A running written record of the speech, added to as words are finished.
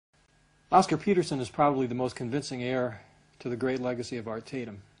Oscar Peterson is probably the most convincing heir to the great legacy of Art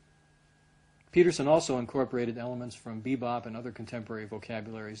Tatum. Peterson also incorporated elements from bebop and other contemporary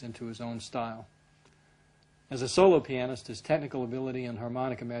vocabularies into his own style. As a solo pianist, his technical ability and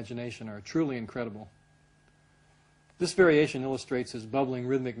harmonic imagination are truly incredible. This variation illustrates his bubbling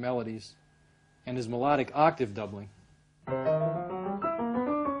rhythmic melodies and his melodic octave doubling.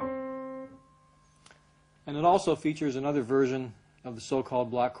 And it also features another version of the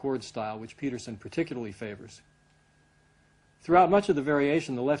so-called block chord style, which Peterson particularly favors. Throughout much of the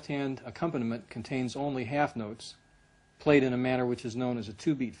variation, the left-hand accompaniment contains only half notes, played in a manner which is known as a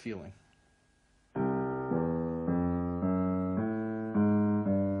two-beat feeling.